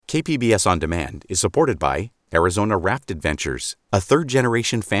KPBS On Demand is supported by Arizona Raft Adventures, a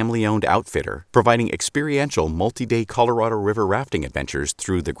third-generation family-owned outfitter providing experiential multi-day Colorado River rafting adventures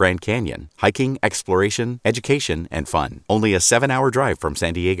through the Grand Canyon. Hiking, exploration, education, and fun. Only a 7-hour drive from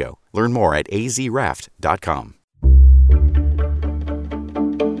San Diego. Learn more at azraft.com.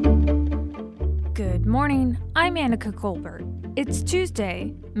 Good morning, I'm Annika Colbert. It's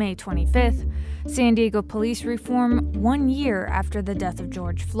Tuesday, May 25th. San Diego police reform 1 year after the death of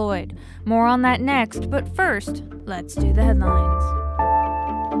George Floyd. More on that next, but first, let's do the headlines.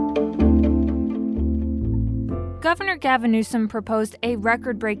 Governor Gavin Newsom proposed a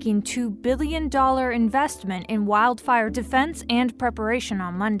record-breaking $2 billion investment in wildfire defense and preparation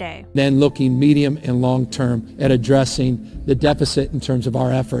on Monday. Then looking medium and long term at addressing the deficit in terms of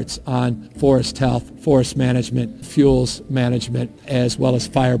our efforts on forest health, forest management, fuels management, as well as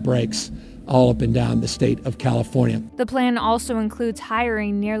fire breaks all up and down the state of California. The plan also includes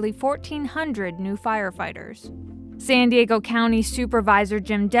hiring nearly 1,400 new firefighters. San Diego County Supervisor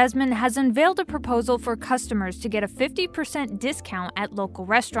Jim Desmond has unveiled a proposal for customers to get a 50% discount at local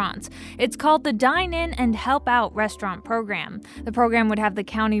restaurants. It's called the Dine In and Help Out Restaurant Program. The program would have the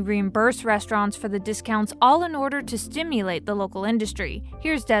county reimburse restaurants for the discounts, all in order to stimulate the local industry.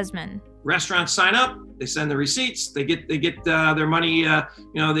 Here's Desmond. Restaurants sign up, they send the receipts, they get their money,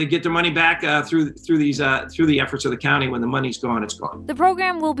 they get their money back through the efforts of the county. When the money's gone, it's gone. The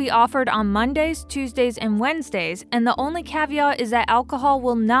program will be offered on Mondays, Tuesdays, and Wednesdays, and the only caveat is that alcohol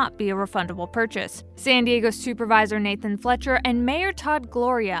will not be a refundable purchase. San Diego Supervisor Nathan Fletcher and Mayor Todd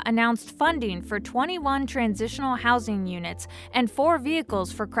Gloria announced funding for 21 transitional housing units and 4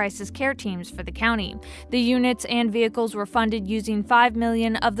 vehicles for crisis care teams for the county. The units and vehicles were funded using $5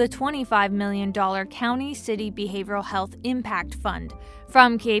 million of the $25 million County City Behavioral Health Impact Fund.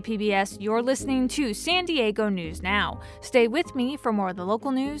 From KPBS, you're listening to San Diego News Now. Stay with me for more of the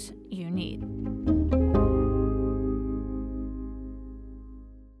local news you need.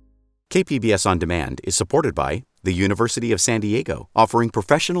 KPBS On Demand is supported by the University of San Diego, offering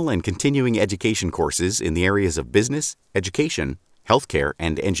professional and continuing education courses in the areas of business, education, healthcare,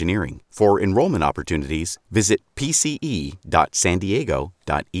 and engineering. For enrollment opportunities, visit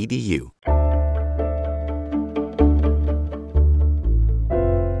pce.sandiego.edu.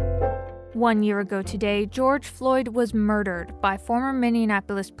 1 year ago today, George Floyd was murdered by former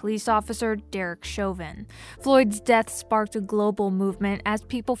Minneapolis police officer Derek Chauvin. Floyd's death sparked a global movement as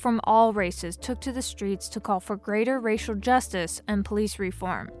people from all races took to the streets to call for greater racial justice and police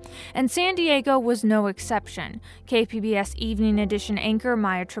reform. And San Diego was no exception. KPBS Evening Edition anchor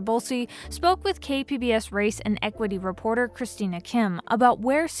Maya Trabolsi spoke with KPBS race and equity reporter Christina Kim about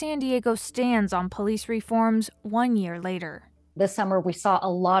where San Diego stands on police reforms 1 year later. This summer, we saw a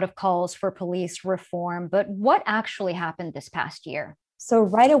lot of calls for police reform, but what actually happened this past year? So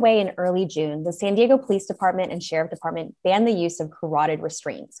right away in early June, the San Diego Police Department and Sheriff Department banned the use of carotid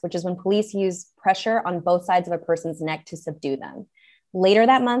restraints, which is when police use pressure on both sides of a person's neck to subdue them. Later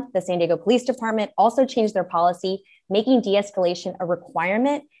that month, the San Diego Police Department also changed their policy, making de-escalation a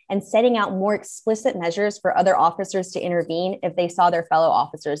requirement and setting out more explicit measures for other officers to intervene if they saw their fellow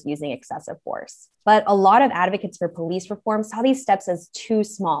officers using excessive force. But a lot of advocates for police reform saw these steps as too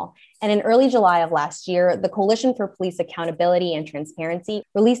small. And in early July of last year, the Coalition for Police Accountability and Transparency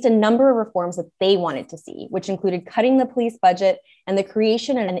released a number of reforms that they wanted to see, which included cutting the police budget and the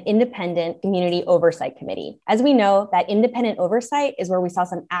creation of an independent community oversight committee. As we know, that independent oversight is where we saw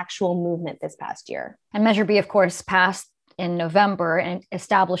some actual movement this past year. And Measure B, of course, passed in November and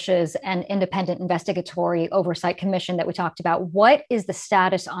establishes an independent investigatory oversight commission that we talked about. What is the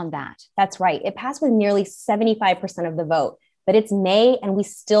status on that? That's right. It passed with nearly 75% of the vote, but it's May and we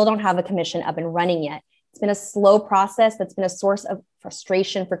still don't have a commission up and running yet. It's been a slow process that's been a source of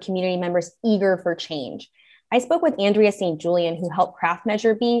frustration for community members eager for change. I spoke with Andrea St. Julian, who helped craft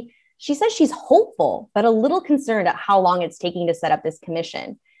Measure B. She says she's hopeful, but a little concerned at how long it's taking to set up this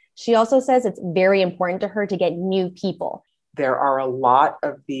commission. She also says it's very important to her to get new people. There are a lot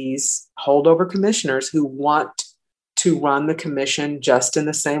of these holdover commissioners who want to run the commission just in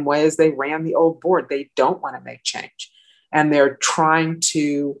the same way as they ran the old board. They don't want to make change. And they're trying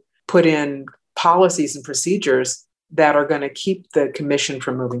to put in policies and procedures that are going to keep the commission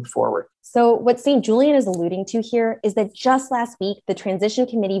from moving forward. So what St. Julian is alluding to here is that just last week, the transition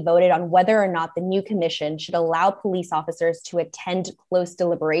committee voted on whether or not the new commission should allow police officers to attend close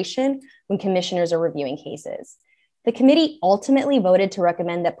deliberation when commissioners are reviewing cases. The committee ultimately voted to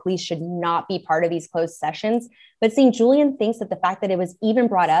recommend that police should not be part of these closed sessions, but St. Julian thinks that the fact that it was even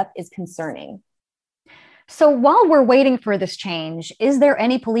brought up is concerning. So while we're waiting for this change, is there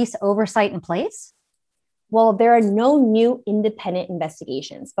any police oversight in place? Well, there are no new independent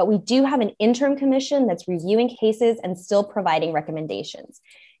investigations, but we do have an interim commission that's reviewing cases and still providing recommendations.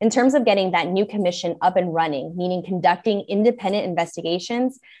 In terms of getting that new commission up and running, meaning conducting independent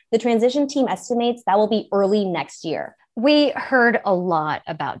investigations, the transition team estimates that will be early next year. We heard a lot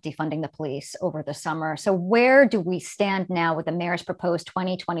about defunding the police over the summer. So where do we stand now with the mayor's proposed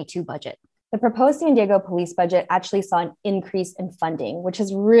 2022 budget? The proposed San Diego police budget actually saw an increase in funding, which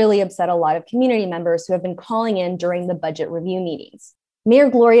has really upset a lot of community members who have been calling in during the budget review meetings. Mayor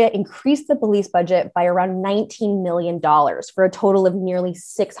Gloria increased the police budget by around $19 million for a total of nearly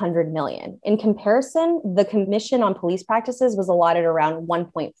 $600 million. In comparison, the Commission on Police Practices was allotted around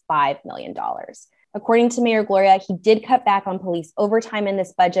 $1.5 million. According to Mayor Gloria, he did cut back on police overtime in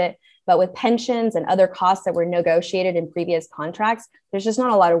this budget, but with pensions and other costs that were negotiated in previous contracts, there's just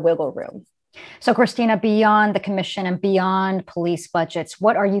not a lot of wiggle room. So, Christina, beyond the commission and beyond police budgets,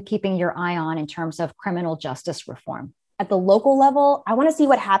 what are you keeping your eye on in terms of criminal justice reform? At the local level, I want to see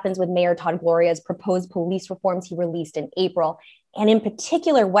what happens with Mayor Todd Gloria's proposed police reforms he released in April, and in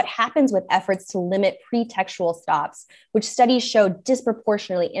particular, what happens with efforts to limit pretextual stops, which studies show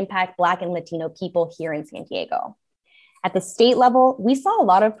disproportionately impact Black and Latino people here in San Diego. At the state level, we saw a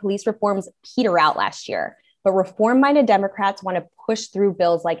lot of police reforms peter out last year, but reform-minded Democrats want to push through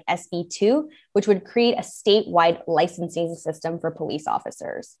bills like SB 2, which would create a statewide licensing system for police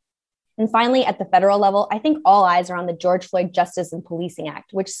officers. And finally, at the federal level, I think all eyes are on the George Floyd Justice and Policing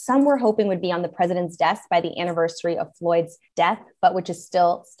Act, which some were hoping would be on the president's desk by the anniversary of Floyd's death, but which is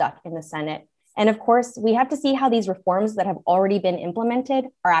still stuck in the Senate. And of course, we have to see how these reforms that have already been implemented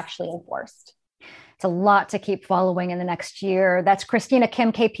are actually enforced. It's a lot to keep following in the next year. That's Christina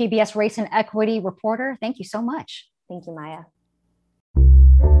Kim, KPBS Race and Equity reporter. Thank you so much. Thank you, Maya.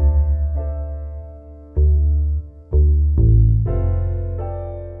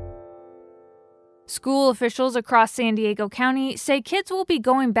 School officials across San Diego County say kids will be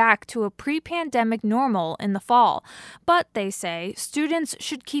going back to a pre-pandemic normal in the fall, but they say students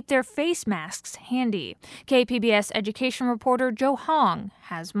should keep their face masks handy. KPBS education reporter Joe Hong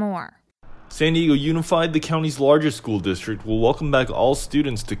has more. San Diego Unified, the county's largest school district, will welcome back all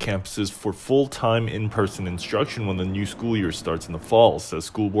students to campuses for full-time in-person instruction when the new school year starts in the fall, says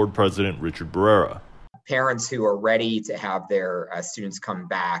School Board President Richard Barrera. Parents who are ready to have their students come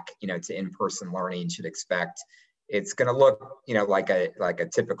back, to in-person learning should expect it's going to look, like a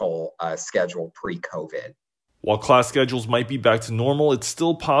typical schedule pre-COVID. While class schedules might be back to normal, it's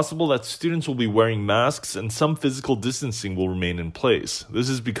still possible that students will be wearing masks and some physical distancing will remain in place. This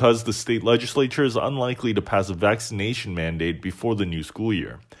is because the state legislature is unlikely to pass a vaccination mandate before the new school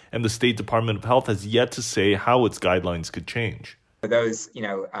year, and the State Department of Health has yet to say how its guidelines could change. Those,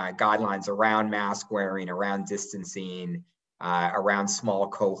 guidelines around mask wearing, around distancing, around small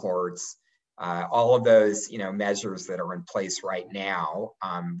cohorts, all of those, measures that are in place right now,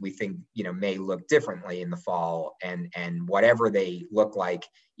 we think, may look differently in the fall, and whatever they look like,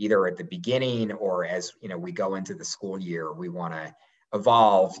 either at the beginning or as, we go into the school year, we want to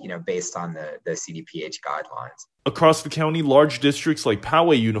evolve, based on the CDPH guidelines. Across the county, large districts like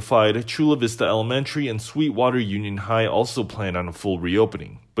Poway Unified, Chula Vista Elementary, and Sweetwater Union High also plan on a full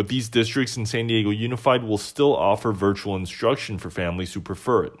reopening. But these districts in San Diego Unified will still offer virtual instruction for families who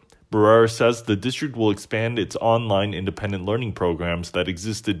prefer it. Barrera says the district will expand its online independent learning programs that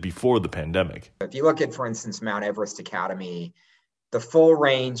existed before the pandemic. If you look at, for instance, Mount Everest Academy, the full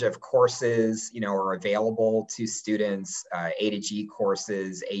range of courses, are available to students, A to G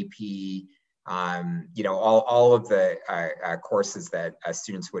courses, AP, all of the courses that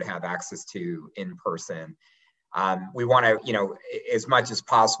students would have access to in person. We want to, as much as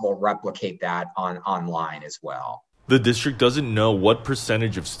possible, replicate that online as well. The district doesn't know what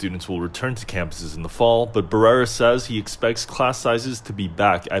percentage of students will return to campuses in the fall, but Barrera says he expects class sizes to be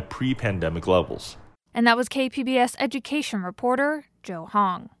back at pre-pandemic levels. And that was KPBS education reporter Joe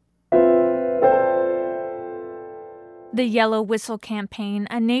Hong. The Yellow Whistle campaign,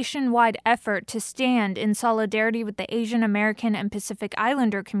 a nationwide effort to stand in solidarity with the Asian American and Pacific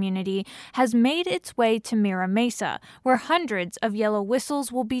Islander community, has made its way to Mira Mesa, where hundreds of yellow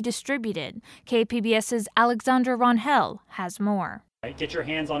whistles will be distributed. KPBS's Alexandra Rangel has more. Get your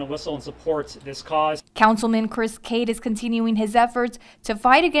hands on a whistle and support this cause. Councilman Chris Cade is continuing his efforts to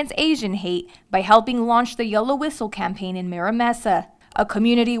fight against Asian hate by helping launch the Yellow Whistle campaign in Mira Mesa, a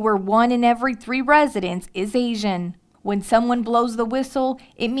community where 1 in every 3 residents is Asian. When someone blows the whistle,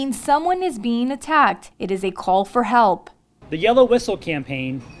 it means someone is being attacked. It is a call for help. The Yellow Whistle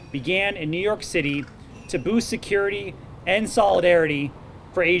campaign began in New York City to boost security and solidarity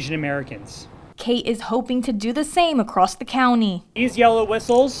for Asian Americans. Kate is hoping to do the same across the county. These yellow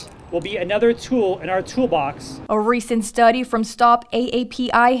whistles will be another tool in our toolbox. A recent study from Stop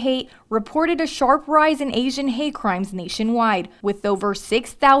AAPI Hate reported a sharp rise in Asian hate crimes nationwide, with over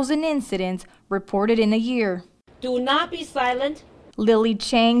 6,000 incidents reported in a year. Do not be silent. Lily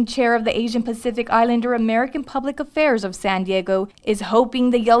Chang, chair of the Asian Pacific Islander American Public Affairs of San Diego, is hoping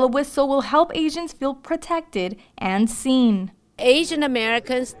the yellow whistle will help Asians feel protected and seen. Asian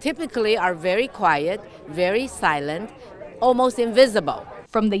Americans typically are very quiet, very silent, almost invisible.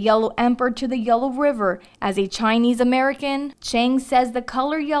 From the Yellow Emperor to the Yellow River, as a Chinese American, Chang says the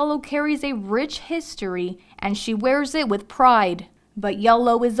color yellow carries a rich history and she wears it with pride. But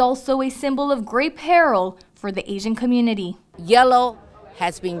yellow is also a symbol of great peril for the Asian community. Yellow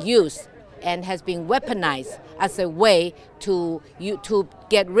has been used and has been weaponized as a way to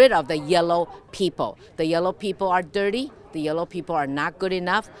get rid of the yellow people. The yellow people are dirty. The yellow people are not good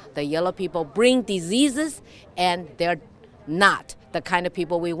enough. The yellow people bring diseases, and they're not the kind of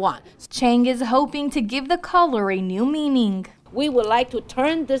people we want. Chang is hoping to give the color a new meaning. We would like to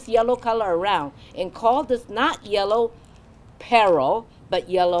turn this yellow color around and call this not yellow peril, but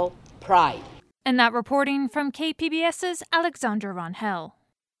yellow pride. And that reporting from KPBS's Alexandra Rangel.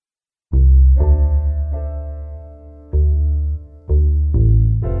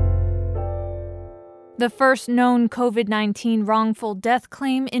 The first known COVID-19 wrongful death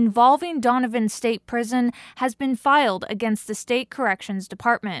claim involving Donovan State Prison has been filed against the State Corrections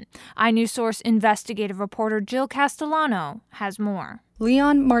Department. iNewsSource investigative reporter Jill Castellano has more.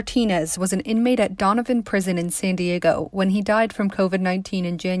 Leon Martinez was an inmate at Donovan Prison in San Diego when he died from COVID-19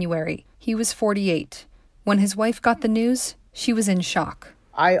 in January. He was 48. When his wife got the news, she was in shock.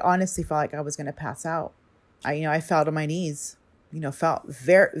 I honestly felt like I was going to pass out. I fell to my knees, felt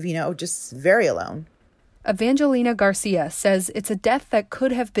very, just very alone. Evangelina Garcia says it's a death that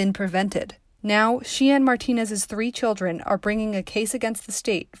could have been prevented. Now, she and Martinez's 3 children are bringing a case against the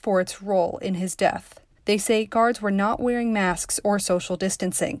state for its role in his death. They say guards were not wearing masks or social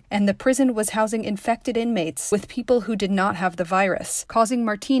distancing, and the prison was housing infected inmates with people who did not have the virus, causing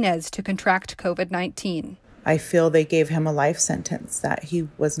Martinez to contract COVID-19. I feel they gave him a life sentence that he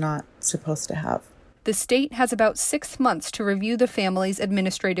was not supposed to have. The state has about 6 months to review the family's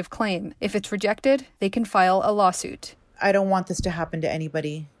administrative claim. If it's rejected, they can file a lawsuit. I don't want this to happen to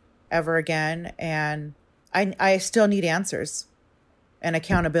anybody ever again, and I still need answers and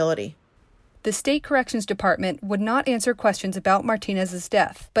accountability. The State Corrections Department would not answer questions about Martinez's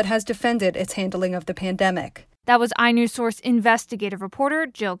death, but has defended its handling of the pandemic. That was iNewsSource investigative reporter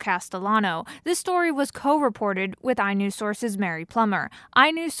Jill Castellano. This story was co-reported with iNewsSource's Mary Plummer.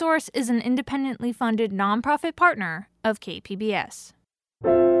 iNewsSource is an independently funded nonprofit partner of KPBS.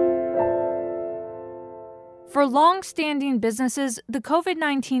 For long-standing businesses, the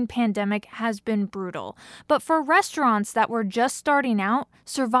COVID-19 pandemic has been brutal. But for restaurants that were just starting out,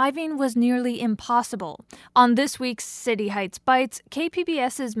 surviving was nearly impossible. On this week's City Heights Bites,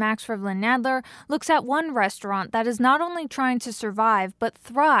 KPBS's Max Rivlin-Nadler looks at one restaurant that is not only trying to survive, but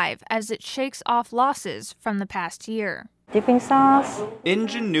thrive as it shakes off losses from the past year. Dipping sauce.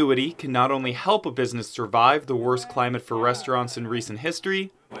 Ingenuity can not only help a business survive the worst climate for restaurants in recent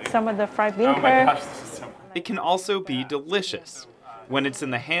history, some of the fried bean curd. It can also be delicious when it's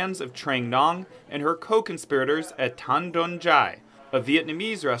in the hands of Trang Nong and her co-conspirators at Tan Don Jai, a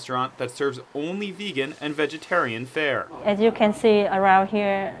Vietnamese restaurant that serves only vegan and vegetarian fare. As you can see around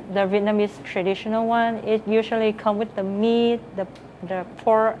here, the Vietnamese traditional one, it usually comes with the meat, the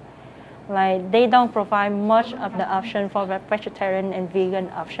pork. Like, they don't provide much of the option for the vegetarian and vegan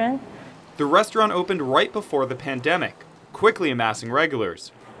option. The restaurant opened right before the pandemic, quickly amassing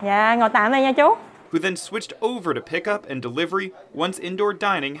regulars. Dạ, ngồi tạm đây nha chú. Who then switched over to pickup and delivery once indoor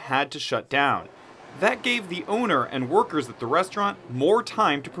dining had to shut down. That gave the owner and workers at the restaurant more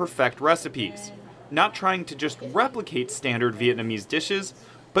time to perfect recipes, not trying to just replicate standard Vietnamese dishes,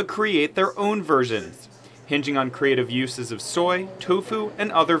 but create their own versions, hinging on creative uses of soy, tofu,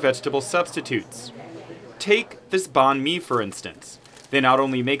 and other vegetable substitutes. Take this banh mi, for instance. They not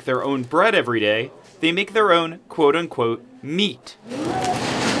only make their own bread every day, they make their own quote-unquote meat.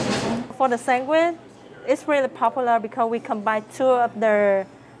 For the sandwich, it's really popular because we combine 2 of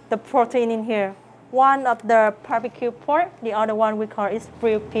the protein in here. One of the barbecue pork, the other one we call is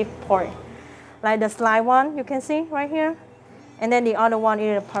grilled beef pork. Like the sliced one you can see right here. And then the other one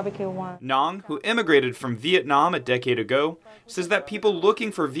is the barbecue one. Nong, who immigrated from Vietnam a decade ago, says that people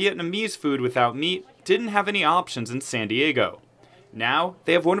looking for Vietnamese food without meat didn't have any options in San Diego. Now,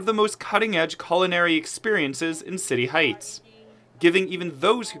 they have one of the most cutting-edge culinary experiences in City Heights, giving even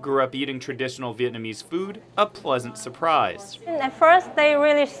those who grew up eating traditional Vietnamese food a pleasant surprise. At first, they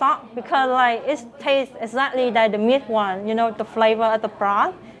really shocked because it tastes exactly like the meat one, the flavor of the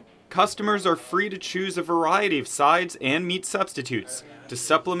broth. Customers are free to choose a variety of sides and meat substitutes to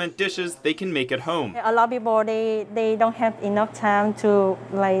supplement dishes they can make at home. A lot of people, they don't have enough time to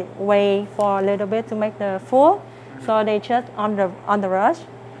wait for a little bit to make the food. So they just on the rush,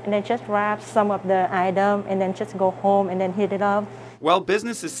 and they just wrap some of the item and then just go home and then heat it up. While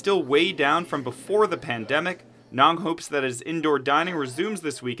business is still way down from before the pandemic, Nong hopes that as indoor dining resumes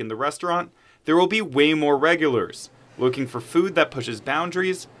this week in the restaurant, there will be way more regulars, looking for food that pushes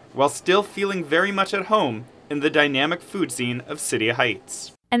boundaries while still feeling very much at home in the dynamic food scene of City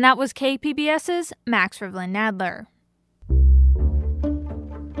Heights. And that was KPBS's Max Rivlin Nadler.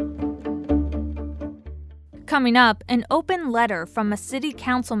 Coming up, an open letter from a city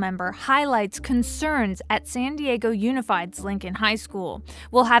council member highlights concerns at San Diego Unified's Lincoln High School.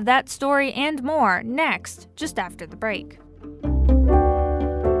 We'll have that story and more next, just after the break.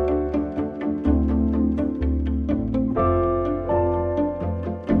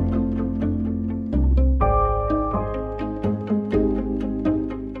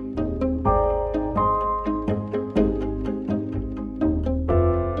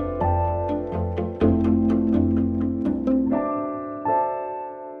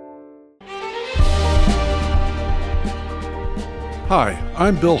 Hi,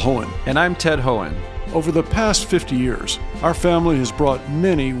 I'm Bill Hohen. And I'm Ted Hohen. Over the past 50 years, our family has brought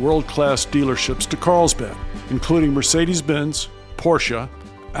many world-class dealerships to Carlsbad, including Mercedes-Benz, Porsche,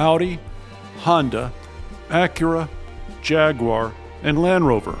 Audi, Honda, Acura, Jaguar, and Land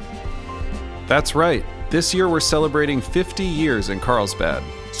Rover. That's right. This year we're celebrating 50 years in Carlsbad.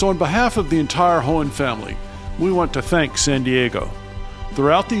 So on behalf of the entire Hohen family, we want to thank San Diego.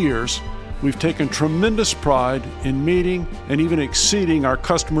 Throughout the years, we've taken tremendous pride in meeting and even exceeding our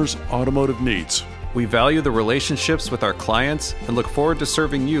customers' automotive needs. We value the relationships with our clients and look forward to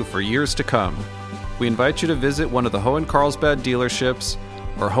serving you for years to come. We invite you to visit one of the Hohen Carlsbad dealerships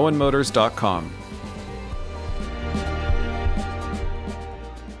or hohenmotors.com.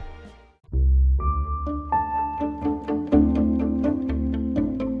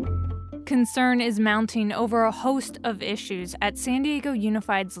 Concern is mounting over a host of issues at San Diego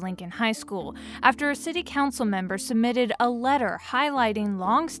Unified's Lincoln High School after a city council member submitted a letter highlighting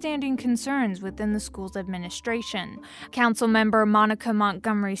long-standing concerns within the school's administration. Council member Monica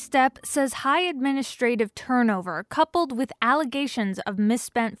Montgomery Stepp says high administrative turnover coupled with allegations of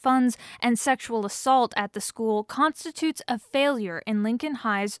misspent funds and sexual assault at the school constitutes a failure in Lincoln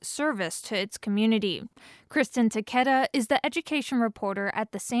High's service to its community. Kristen Takeda is the education reporter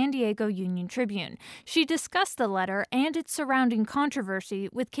at the San Diego Union Tribune. She discussed the letter and its surrounding controversy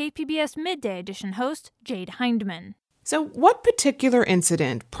with KPBS Midday Edition host Jade Hindman. So what particular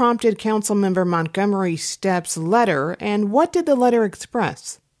incident prompted Councilmember Montgomery Stepp's letter, and what did the letter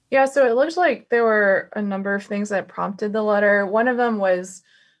express? Yeah, so it looks like there were a number of things that prompted the letter. One of them was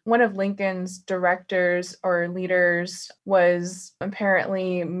one of Lincoln's directors or leaders was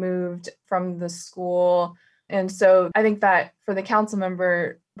apparently moved from the school. And so I think that for the council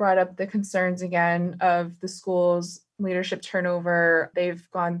member brought up the concerns again of the school's leadership turnover. They've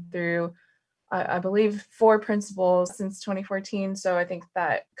gone through, I believe, 4 principals since 2014. So I think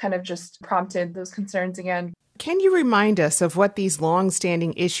that kind of just prompted those concerns again. Can you remind us of what these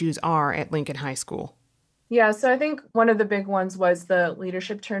long-standing issues are at Lincoln High School? Yeah, so I think one of the big ones was the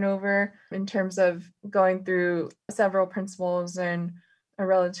leadership turnover in terms of going through several principals in a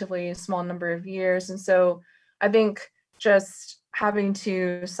relatively small number of years. And so I think just having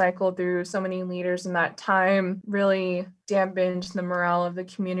to cycle through so many leaders in that time really dampened the morale of the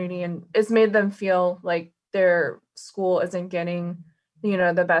community, and it's made them feel like their school isn't getting,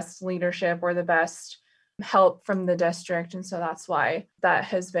 the best leadership or the best help from the district. And so that's why that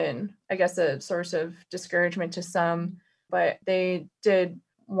has been, I guess, a source of discouragement to some. But they did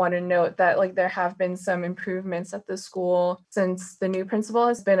want to note that there have been some improvements at the school since the new principal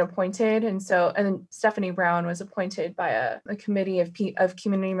has been appointed. And Stephanie Brown was appointed by a committee of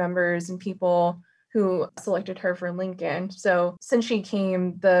community members and people who selected her for Lincoln. So since she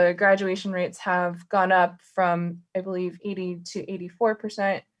came, the graduation rates have gone up from, I believe, 80 to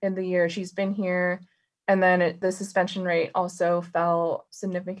 84% in the year she's been here. And then the suspension rate also fell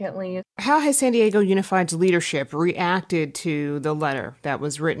significantly. How has San Diego Unified's leadership reacted to the letter that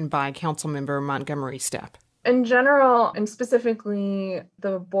was written by Councilmember Montgomery Stepp? In general, and specifically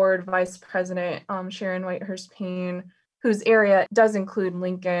the board vice president, Sharon Whitehurst Payne, whose area does include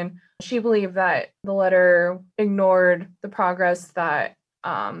Lincoln, she believed that the letter ignored the progress that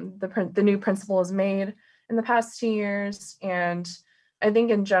the new principal has made in the past 2 years. And I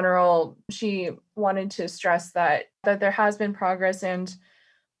think in general, she wanted to stress that there has been progress, and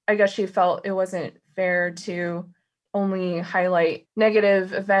I guess she felt it wasn't fair to only highlight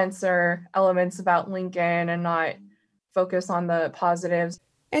negative events or elements about Lincoln and not focus on the positives.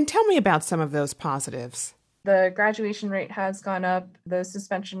 And tell me about some of those positives. The graduation rate has gone up, the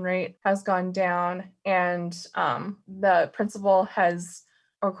suspension rate has gone down, and the principal has,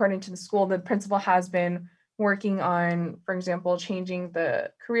 according to the school, the principal has been working on, for example, changing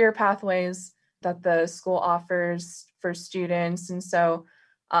the career pathways that the school offers for students. And so,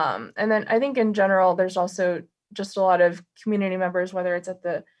 and then I think in general, there's also just a lot of community members, whether it's at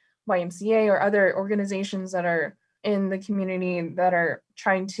the YMCA or other organizations that are in the community that are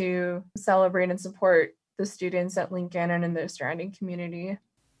trying to celebrate and support the students at Lincoln and in the surrounding community.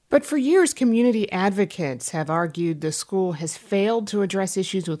 But for years, community advocates have argued the school has failed to address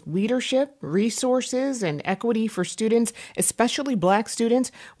issues with leadership, resources, and equity for students, especially Black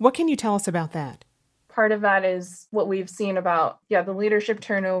students. What can you tell us about that? Part of that is what we've seen about, the leadership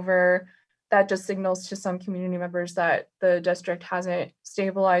turnover. That just signals to some community members that the district hasn't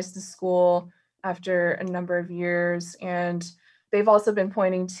stabilized the school after a number of years. And they've also been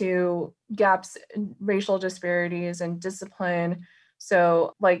pointing to gaps in racial disparities and discipline.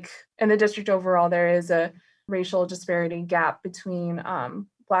 So like in the district overall, there is a racial disparity gap between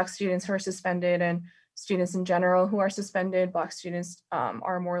Black students who are suspended and students in general who are suspended. Black students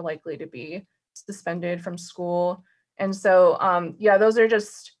are more likely to be suspended from school. And so, those are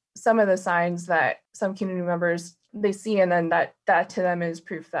just some of the signs that some community members, they see, and then that to them is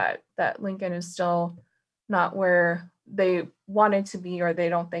proof that Lincoln is still not where they wanted to be, or they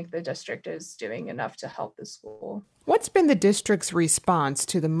don't think the district is doing enough to help the school. What's been the district's response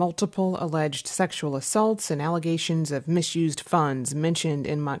to the multiple alleged sexual assaults and allegations of misused funds mentioned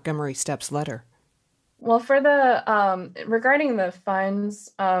in Montgomery Stepp's letter? Well, for the regarding the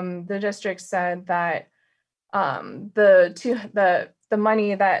funds, the district said that the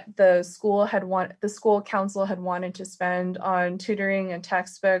money that the school council had wanted to spend on tutoring and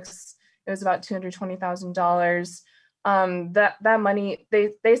textbooks, it was about $220,000. That money,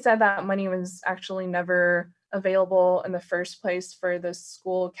 they said that money was actually never available in the first place for the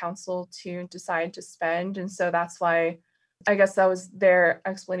school council to decide to spend. And so that's why, I guess that was their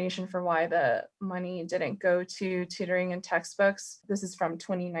explanation for why the money didn't go to tutoring and textbooks. This is from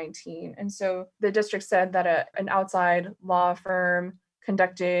 2019. And so the district said that an outside law firm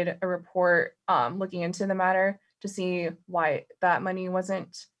conducted a report looking into the matter to see why that money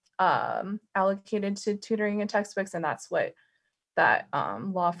wasn't allocated to tutoring and textbooks. And that's what that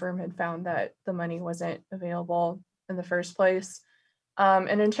law firm had found, that the money wasn't available in the first place.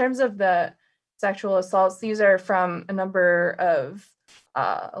 And in terms of the sexual assaults, these are from a number of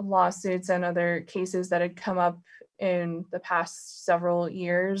lawsuits and other cases that had come up in the past several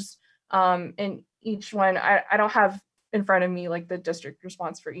years. And each one, I don't have in front of me like the district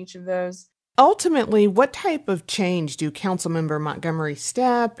response for each of those. Ultimately, what type of change do Councilmember Montgomery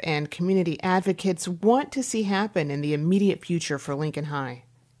Stepp and community advocates want to see happen in the immediate future for Lincoln High?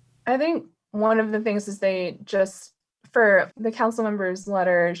 I think one of the things is for the council member's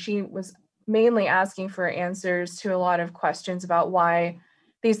letter, she was mainly asking for answers to a lot of questions about why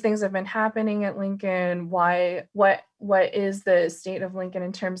these things have been happening at Lincoln, what is the state of Lincoln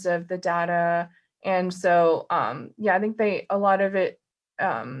in terms of the data. And so, I think a lot of it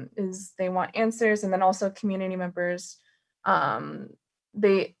is they want answers, and then also community members, some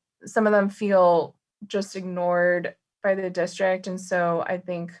of them feel just ignored by the district. And so I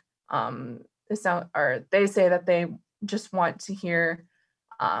think they say that they just want to hear,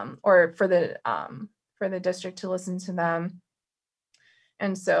 or for the district to listen to them.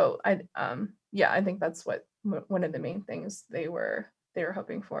 And so I think that's what one of the main things they were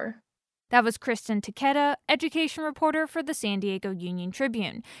hoping for. That was Kristen Takeda, education reporter for the San Diego Union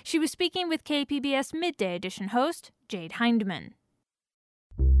Tribune. She was speaking with KPBS Midday Edition host Jade Hindman.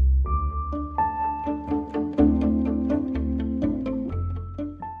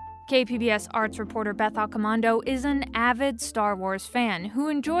 KPBS arts reporter Beth Accomando is an avid Star Wars fan who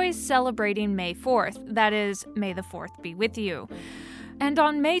enjoys celebrating May 4th, that is, May the 4th be with you. And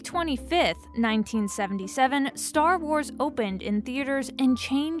on May 25th, 1977, Star Wars opened in theaters and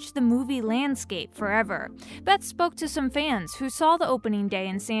changed the movie landscape forever. Beth spoke to some fans who saw the opening day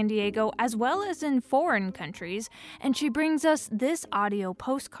in San Diego as well as in foreign countries, and she brings us this audio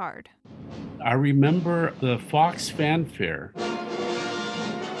postcard. I remember the Fox fanfare.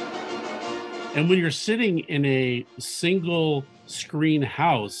 And when you're sitting in a single screen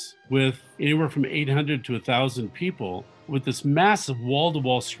house with anywhere from 800 to 1,000 people, with this massive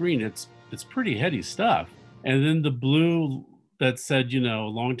wall-to-wall screen, it's pretty heady stuff. And then the blue that said, a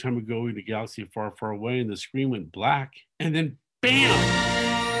long time ago in a galaxy far, far away, and the screen went black. And then, bam!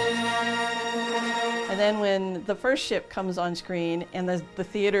 And then when the first ship comes on screen and the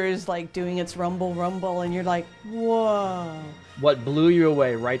theater is like doing its rumble, and you're like, whoa. What blew you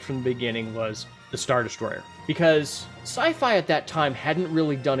away right from the beginning was the Star Destroyer. Because sci-fi at that time hadn't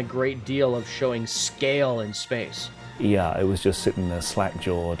really done a great deal of showing scale in space. Yeah, it was just sitting there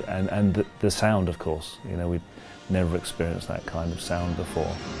slack-jawed, and the sound, of course. You know, we'd never experienced that kind of sound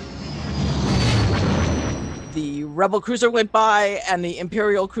before. The Rebel cruiser went by and the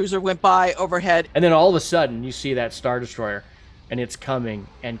Imperial cruiser went by overhead. And then all of a sudden you see that Star Destroyer and it's coming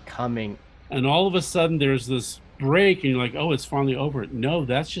and coming. And all of a sudden there's this break and you're like, oh, it's finally over. No,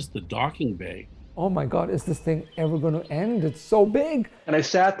 that's just the docking bay. Oh my God, is this thing ever going to end? It's so big. And I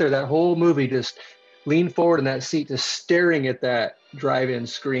sat there that whole movie, just leaned forward in that seat, just staring at that drive-in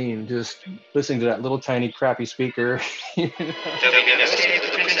screen, just listening to that little tiny crappy speaker.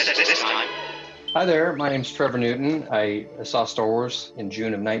 Hi there, my name's Trevor Newton. I saw Star Wars in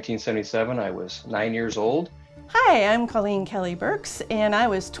June of 1977. I was 9 years old. Hi, I'm Colleen Kelly Burks, and I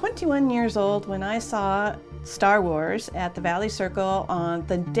was 21 years old when I saw Star Wars at the Valley Circle on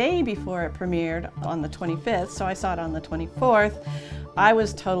the day before it premiered on the 25th, so I saw it on the 24th. I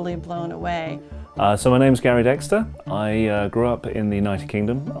was totally blown away. So my name's Gary Dexter. I grew up in the United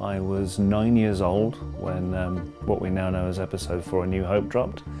Kingdom. I was 9 years old when what we now know as Episode 4, A New Hope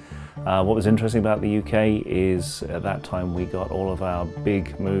dropped. What was interesting about the UK is at that time we got all of our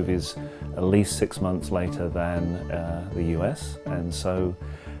big movies at least 6 months later than the US, and so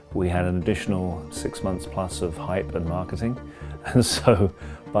we had an additional 6 months plus of hype and marketing, and so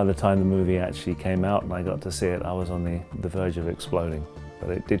by the time the movie actually came out and I got to see it, I was on the verge of exploding, but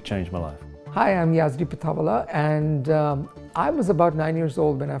it did change my life. Hi, I'm Yazdi Patawala, and I was about 9 years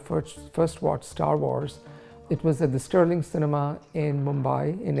old when I first watched Star Wars. It was at the Sterling Cinema in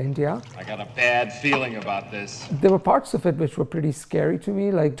Mumbai, in India. I got a bad feeling about this. There were parts of it which were pretty scary to me.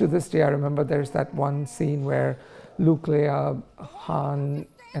 Like to this day, I remember there's that one scene where Luke, Leia, Han,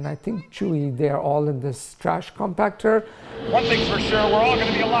 and I think Chewie, they're all in this trash compactor. One thing's for sure, we're all going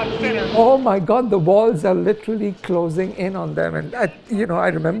to be a lot thinner. Oh my God, the walls are literally closing in on them. And I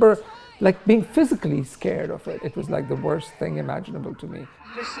remember like being physically scared of it. It was like the worst thing imaginable to me.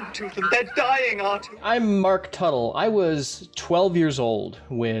 Listen to them, they're dying, Auntie. I'm Mark Tuttle. I was 12 years old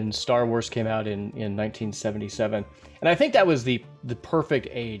when Star Wars came out in 1977. And I think that was the perfect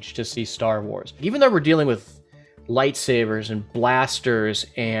age to see Star Wars. Even though we're dealing with lightsabers and blasters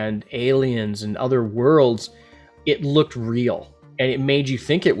and aliens and other worlds, it looked real. And it made you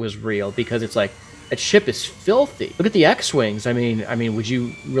think it was real because it's like, that ship is filthy. Look at the X-Wings. I mean, would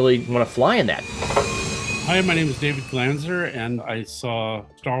you really want to fly in that? Hi, my name is David Glanzer, and I saw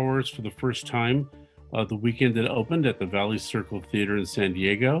Star Wars for the first time the weekend it opened at the Valley Circle Theater in San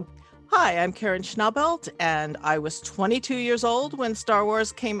Diego. Hi, I'm Karen Schnaubelt, and I was 22 years old when Star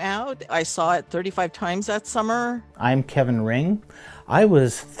Wars came out. I saw it 35 times that summer. I'm Kevin Ring. I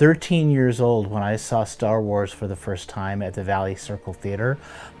was 13 years old when I saw Star Wars for the first time at the Valley Circle Theater.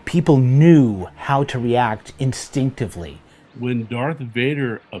 People knew how to react instinctively. When Darth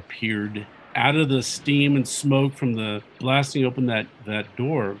Vader appeared out of the steam and smoke from the blasting open that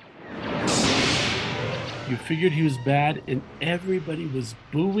door, you figured he was bad, and everybody was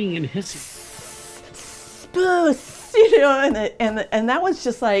booing and hissing. Boo! And that was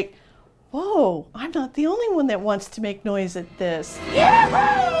just like, whoa, I'm not the only one that wants to make noise at this.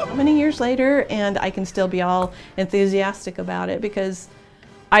 Yahoo! Many years later, and I can still be all enthusiastic about it because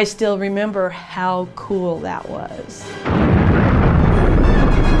I still remember how cool that was.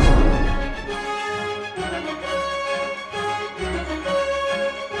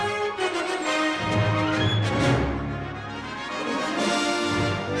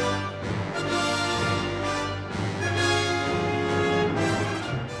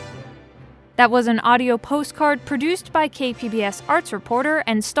 That was an audio postcard produced by KPBS arts reporter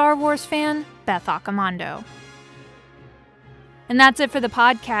and Star Wars fan, Beth Accomando. And that's it for the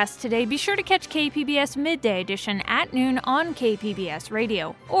podcast today. Be sure to catch KPBS Midday Edition at noon on KPBS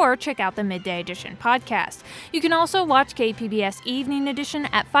Radio, or check out the Midday Edition podcast. You can also watch KPBS Evening Edition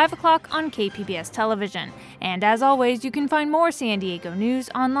at 5 o'clock on KPBS Television. And as always, you can find more San Diego news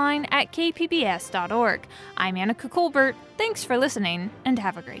online at kpbs.org. I'm Annika Colbert. Thanks for listening, and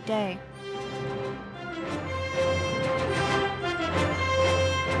have a great day.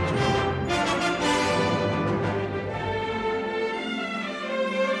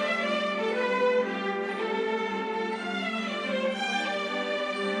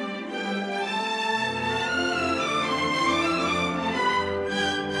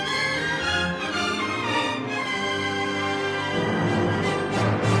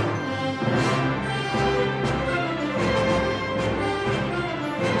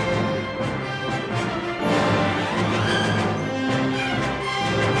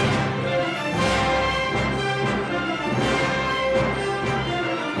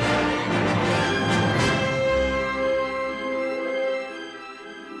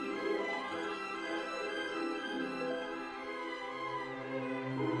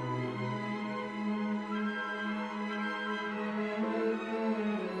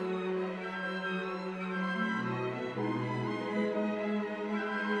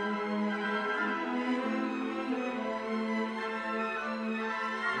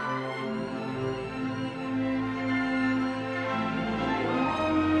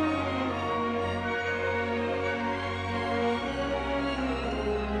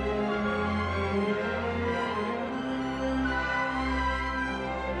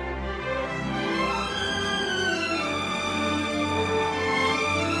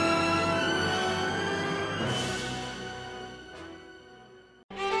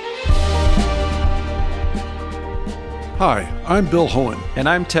 Hi, I'm Bill Hohen. And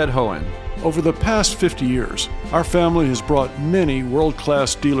I'm Ted Hohen. Over the past 50 years, our family has brought many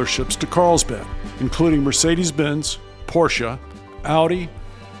world-class dealerships to Carlsbad, including Mercedes-Benz, Porsche, Audi,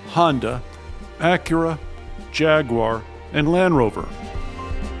 Honda, Acura, Jaguar, and Land Rover.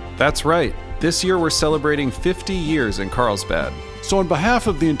 That's right. This year we're celebrating 50 years in Carlsbad. So on behalf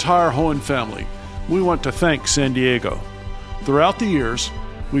of the entire Hohen family, we want to thank San Diego. Throughout the years,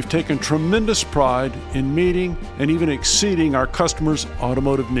 we've taken tremendous pride in meeting and even exceeding our customers'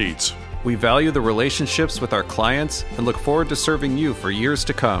 automotive needs. We value the relationships with our clients and look forward to serving you for years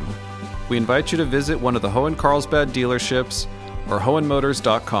to come. We invite you to visit one of the Hohen Carlsbad dealerships or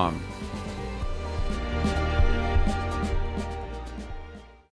hohenmotors.com.